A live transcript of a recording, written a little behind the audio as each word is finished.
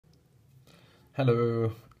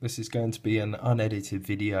Hello, this is going to be an unedited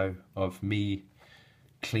video of me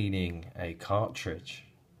cleaning a cartridge.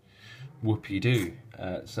 Whoopie-doo.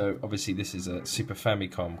 So obviously this is a Super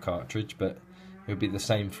Famicom cartridge, but it would be the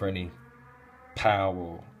same for any PAL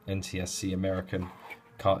or NTSC American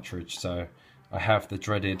cartridge. So I have the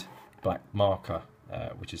dreaded black marker,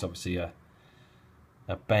 which is obviously a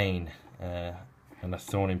bane and a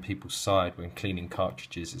thorn in people's side when cleaning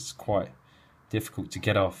cartridges. It's quite difficult to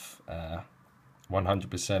get off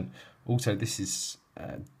 100%. Also, this is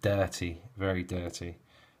dirty, very dirty.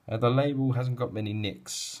 The label hasn't got many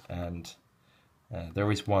nicks, and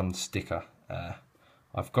there is one sticker.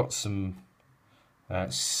 I've got some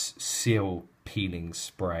seal peeling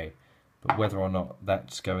spray, but whether or not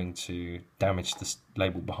that's going to damage the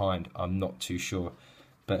label behind, I'm not too sure.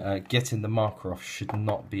 But getting the marker off should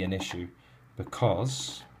not be an issue,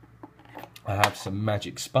 because I have some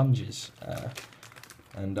magic sponges.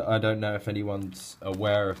 And I don't know if anyone's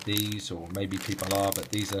aware of these, or maybe people are, but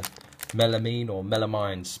these are melamine or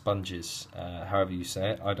melamine sponges, however you say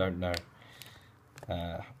it, I don't know.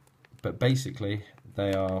 But basically,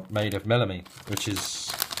 they are made of melamine, which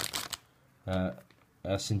is a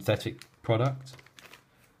synthetic product,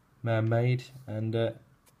 man-made, and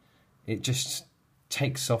it just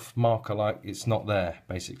takes off marker like it's not there,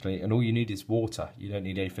 basically. And all you need is water, you don't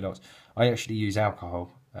need anything else. I actually use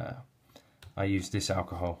alcohol. I use this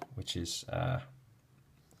alcohol, which is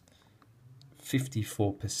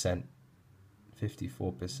 54%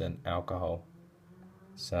 alcohol.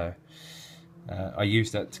 So I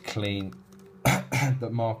use that to clean the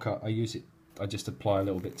marker. I just apply a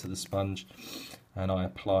little bit to the sponge, and I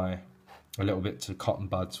apply a little bit to cotton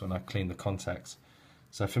buds when I clean the contacts.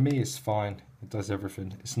 So for me it's fine, it does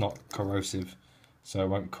everything. It's not corrosive, so it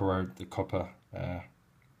won't corrode the copper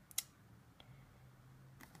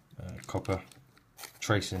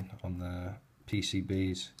tracing on the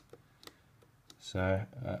PCBs. So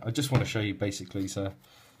I just want to show you basically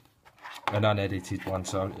an unedited one,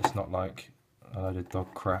 so it's not like a load of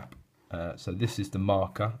dog crap. So this is the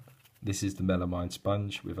marker, this is the melamine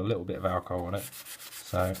sponge with a little bit of alcohol on it,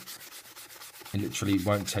 so it literally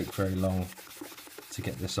won't take very long to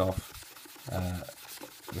get this off.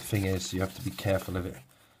 The thing is, you have to be careful of it,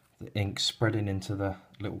 the ink spreading into the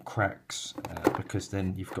little cracks, because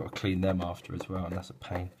then you've got to clean them after as well, and that's a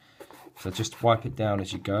pain. So just wipe it down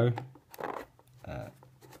as you go, and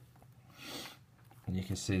you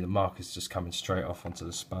can see the marker's just coming straight off onto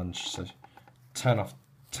the sponge. So turn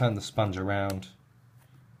the sponge around,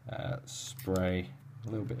 spray a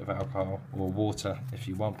little bit of alcohol or water if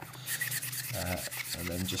you want, and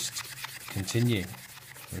then just continue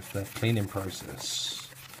with the cleaning process.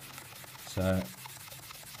 So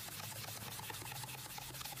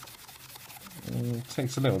it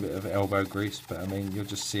takes a little bit of elbow grease, but I mean, you'll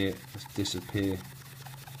just see it just disappear. It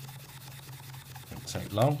won't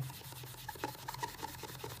take long.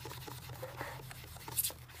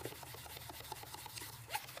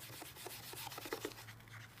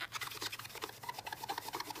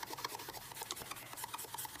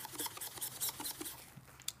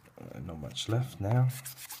 Not much left now.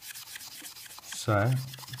 So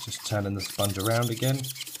just turning the sponge around again,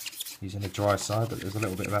 using the dry side, but there's a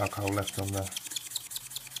little bit of alcohol left on the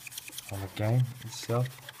game itself.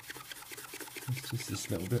 There's just this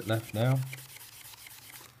little bit left now.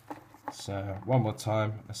 So one more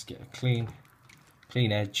time, let's get a clean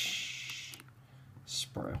edge,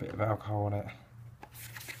 spray a bit of alcohol on it,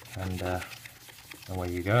 and away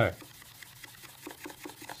you go.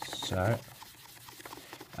 So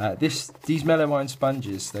these melamine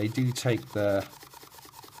sponges, they do take the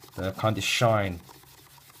kind of shine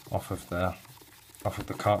off of the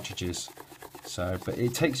cartridges. So, but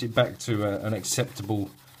it takes it back to an acceptable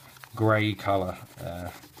grey colour.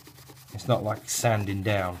 It's not like sanding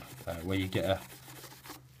down, where you get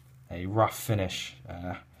a rough finish,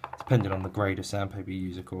 depending on the grade of sandpaper you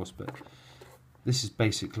use, of course. But this is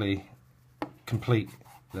basically complete.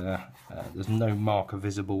 There's no marker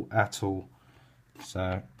visible at all.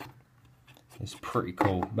 So it's pretty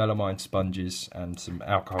cool. Melamine sponges and some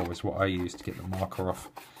alcohol is what I use to get the marker off.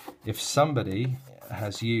 If somebody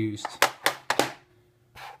has used,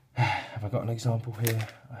 have I got an example here?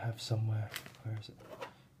 I have somewhere. Where is it?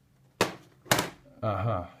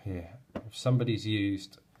 Here. If somebody's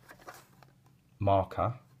used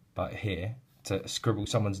marker, but here, to scribble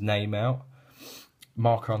someone's name out,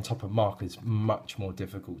 marker on top of marker is much more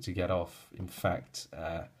difficult to get off. In fact,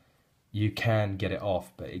 you can get it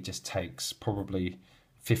off, but it just takes probably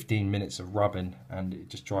 15 minutes of rubbing, and it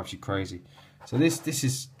just drives you crazy. So this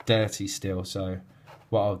is dirty still, so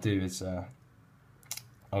what I'll do is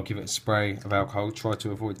I'll give it a spray of alcohol, try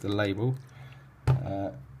to avoid the label,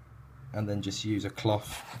 and then just use a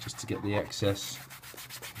cloth just to get the excess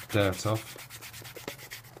dirt off.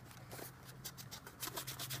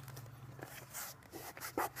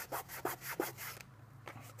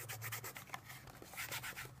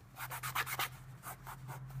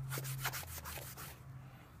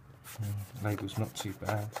 Label's not too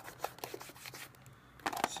bad.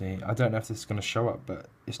 See, I don't know if this is going to show up, but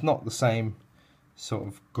it's not the same sort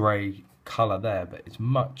of grey colour there, but it's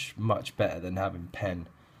much better than having pen,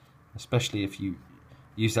 especially if you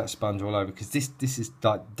use that sponge all over, because this is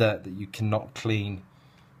like dirt that you cannot clean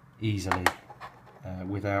easily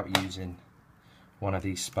without using one of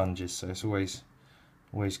these sponges. So it's always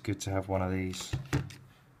good to have one of these.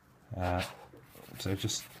 So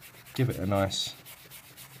just give it a nice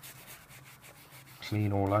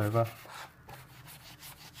clean all over,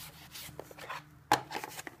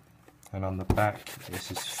 and on the back,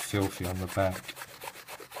 this is filthy on the back.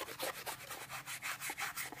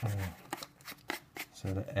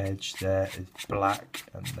 So the edge there is black,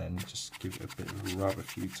 and then just give it a bit of a rub a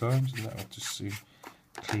few times, and that will just soon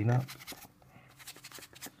clean up.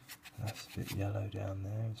 That's a bit yellow down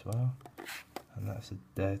there as well, and that's a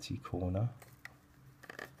dirty corner.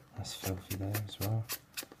 That's filthy there as well.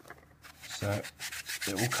 So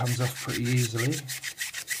it all comes off pretty easily.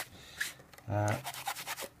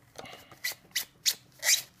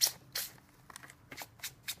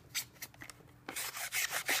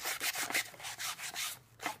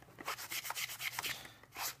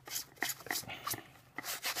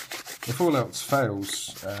 If all else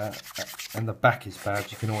fails and the back is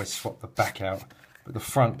bad, you can always swap the back out, but the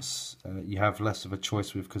fronts you have less of a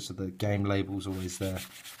choice with because of the game labels always there,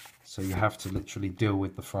 so you have to literally deal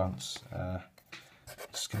with the fronts. I'm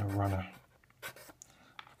just going to run I've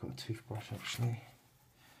got a toothbrush actually,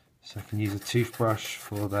 so I can use a toothbrush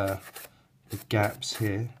for the gaps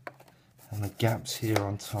here and the gaps here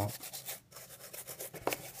on top.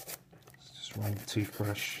 Let's just run the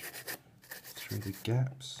toothbrush through the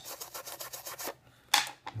gaps.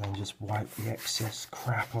 And then just wipe the excess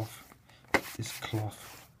crap off this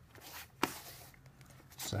cloth.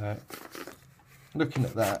 So, looking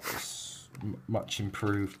at that, it's much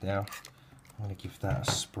improved now. I'm going to give that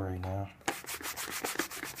a spray now.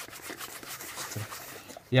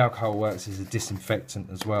 The alcohol works as a disinfectant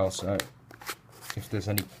as well, so if there's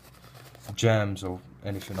any germs or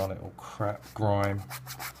anything on it, or crap, grime,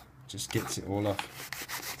 just gets it all off.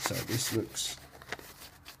 So this looks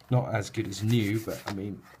not as good as new, but I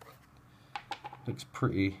mean, looks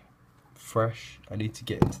pretty fresh. I need to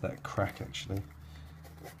get into that crack actually.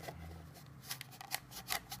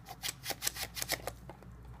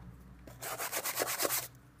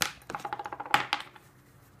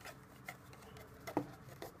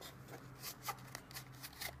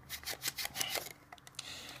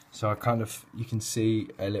 So I kind of, you can see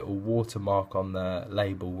a little watermark on the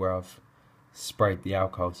label where I've sprayed the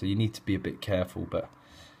alcohol, so you need to be a bit careful, but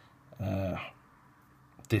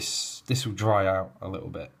this will dry out a little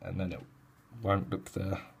bit, and then it won't look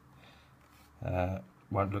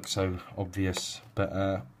so obvious.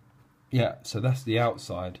 But yeah, so that's the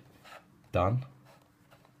outside done.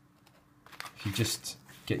 If you just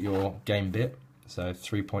get your game bit, so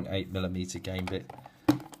 3.8mm game bit,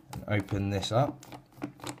 and open this up.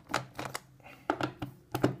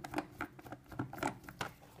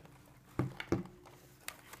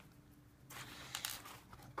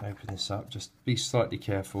 Open this up, just be slightly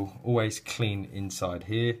careful, always clean inside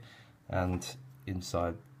here and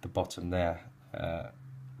inside the bottom there.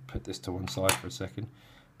 Put this to one side for a second,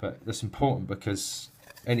 but that's important because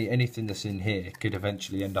anything that's in here could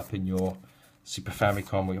eventually end up in your Super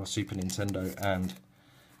Famicom or your Super Nintendo, and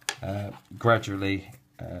gradually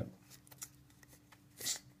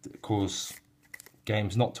cause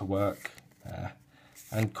games not to work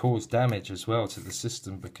and cause damage as well to the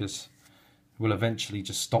system, because will eventually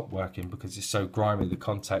just stop working because it's so grimy. The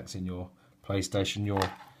contacts in your PlayStation,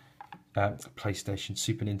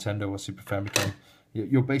 Super Nintendo or Super Famicom,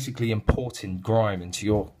 you're basically importing grime into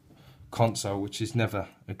your console, which is never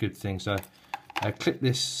a good thing. So clip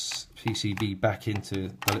this PCB back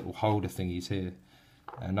into the little holder thingies here,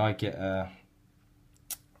 and I get a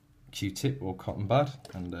Q-tip or cotton bud,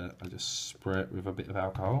 and I just spray it with a bit of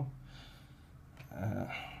alcohol.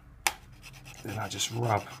 Then I just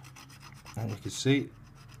rub. And you can see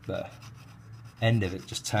the end of it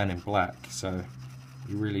just turning black, so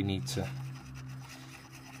you really need to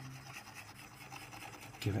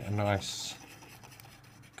give it a nice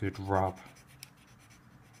good rub.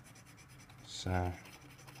 So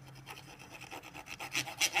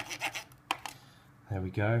there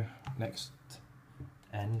we go. Next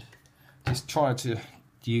end, just try to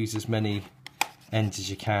use as many ends as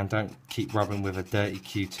you can. Don't keep rubbing with a dirty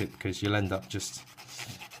Q-tip, because you'll end up just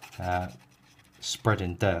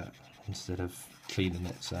spreading dirt instead of cleaning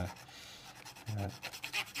it. So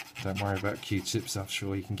don't worry about Q-tips. I'm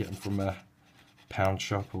sure you can get them from a pound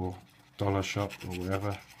shop or dollar shop or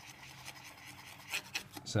wherever.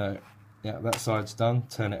 So yeah, that side's done.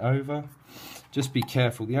 Turn it over. Just be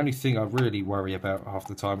careful. The only thing I really worry about half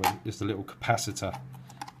the time is the little capacitor,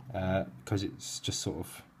 because it's just sort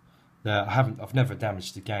of I've never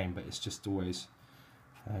damaged the game, but it's just always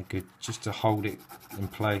good just to hold it in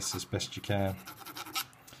place as best you can.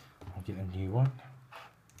 I'll get a new one.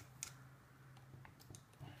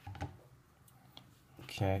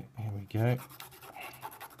 Okay, here we go.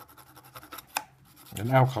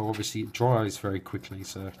 And alcohol, obviously, it dries very quickly,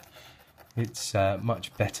 so it's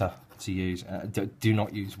much better to use. Do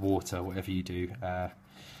not use water, whatever you do.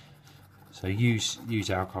 So use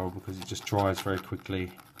alcohol, because it just dries very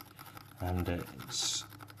quickly, and it's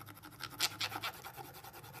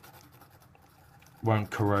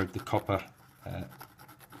won't corrode the copper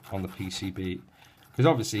on the PCB, because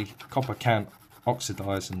obviously copper can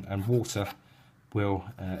oxidize, and water will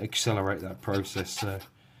accelerate that process. So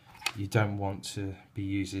you don't want to be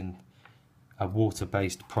using a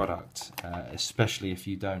water-based product, especially if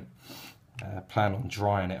you don't plan on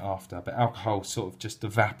drying it after. But alcohol sort of just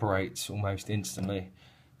evaporates almost instantly,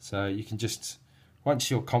 so you can just,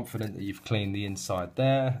 once you're confident that you've cleaned the inside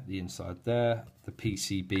there, the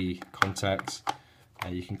PCB contacts,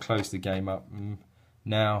 you can close the game up.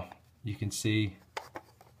 Now you can see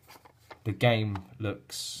the game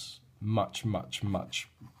looks much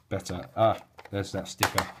better. There's that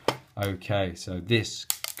sticker. Okay, so this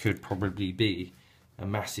could probably be a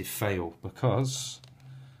massive fail, because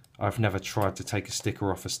I've never tried to take a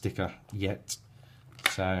sticker off a sticker yet.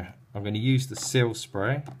 So I'm going to use the seal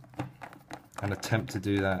spray and attempt to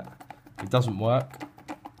do that. If it doesn't work,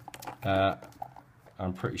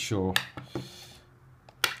 I'm pretty sure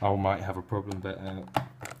I might have a problem, but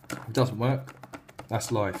if it doesn't work,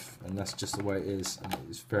 that's life, and that's just the way it is, and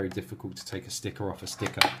it's very difficult to take a sticker off a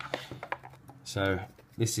sticker. So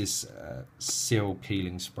this is seal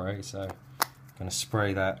peeling spray, so I'm going to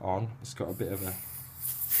spray that on. It's got a bit of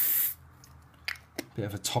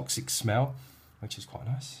a toxic smell, which is quite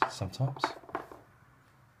nice sometimes.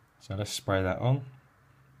 So let's spray that on.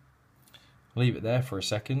 Leave it there for a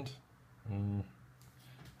second, and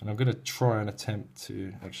I'm going to try and attempt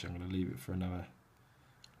to, actually I'm going to leave it for another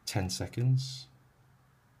 10 seconds.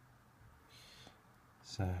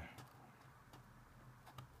 So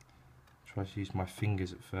try to use my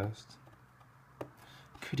fingers at first.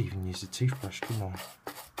 Could even use a toothbrush, couldn't I?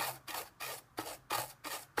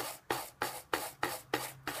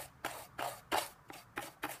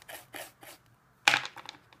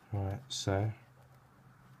 Right, so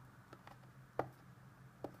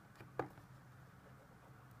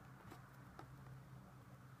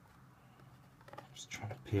just trying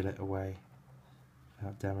to peel it away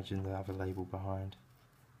without damaging the other label behind.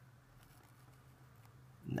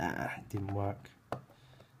 Nah, it didn't work.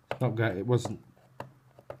 It's not going. It wasn't.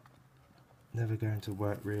 Never going to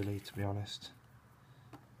work, really, to be honest.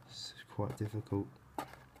 It's quite difficult.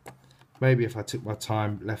 Maybe if I took my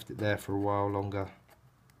time, left it there for a while longer.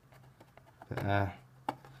 But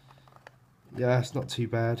yeah, it's not too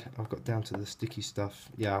bad. I've got down to the sticky stuff.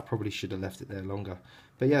 Yeah, I probably should have left it there longer.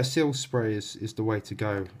 But yeah, seal spray is the way to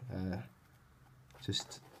go.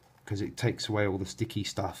 Just because it takes away all the sticky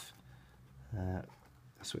stuff.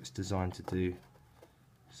 That's what it's designed to do.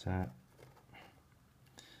 So,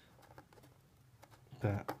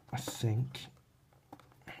 but I think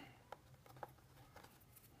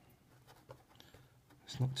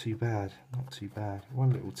it's not too bad. Not too bad.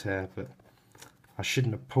 One little tear, but I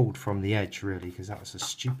shouldn't have pulled from the edge, really, because that was a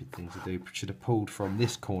stupid thing to do. Should have pulled from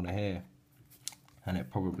this corner here, and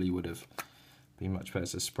it probably would have been much better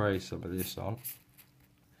to spray some of this on,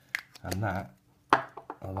 and that,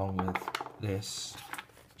 along with this,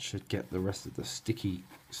 should get the rest of the sticky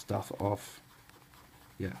stuff off.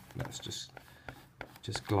 Yeah, that's just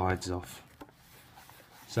glides off.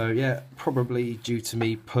 So yeah, probably due to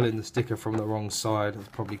me pulling the sticker from the wrong side, has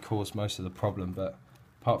probably caused most of the problem. But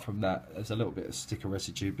apart from that, there's a little bit of sticker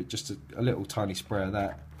residue, but just a little tiny spray of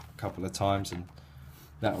that a couple of times, and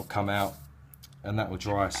that will come out and that will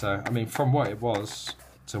dry. So I mean, from what it was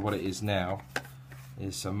to what it is now,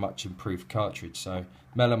 is a much improved cartridge. So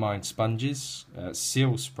melamine sponges,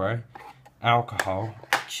 seal spray, alcohol,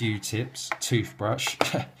 Q-tips, toothbrush.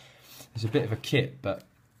 It's a bit of a kit, but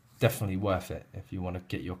definitely worth it if you want to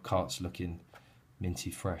get your carts looking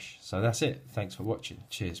minty fresh. So that's it. Thanks for watching.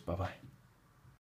 Cheers. Bye bye.